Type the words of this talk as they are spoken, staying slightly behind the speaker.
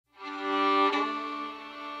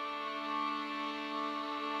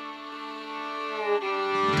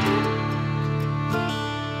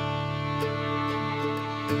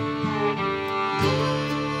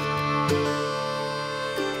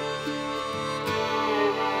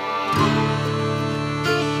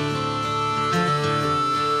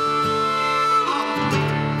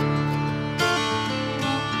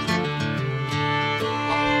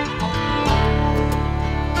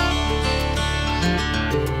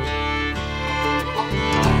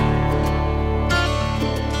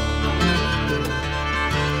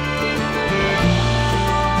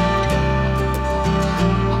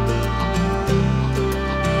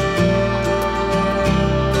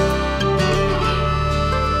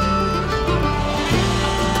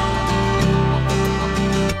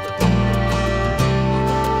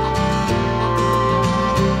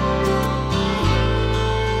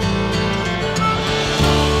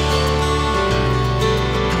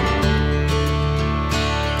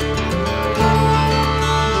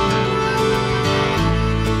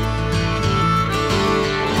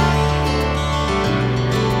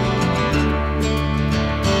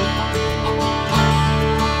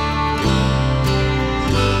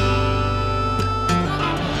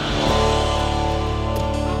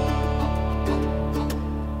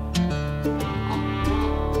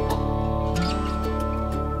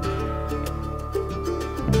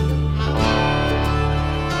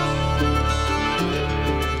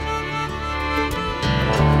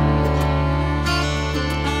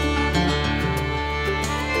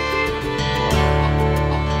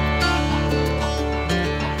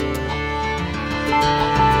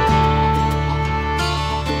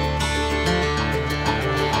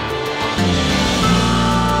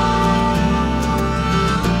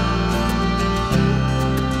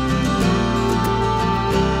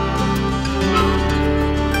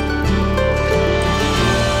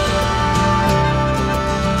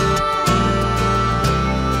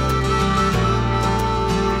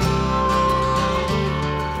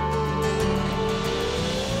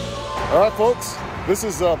All right, folks, this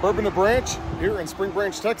is Bourbon Branch here in Spring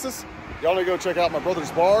Branch, Texas. Y'all need to go check out my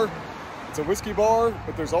brother's bar. It's a whiskey bar,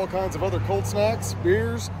 but there's all kinds of other cold snacks,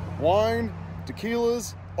 beers, wine,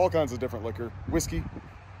 tequilas, all kinds of different liquor, whiskey,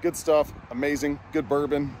 good stuff, amazing, good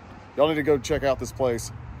bourbon. Y'all need to go check out this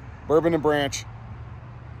place, Bourbon Branch.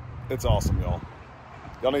 It's awesome, y'all.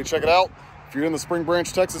 Y'all need to check it out. If you're in the Spring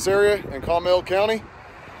Branch, Texas area in Comal County,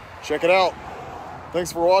 check it out.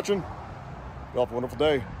 Thanks for watching. Y'all have a wonderful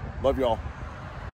day. Love y'all.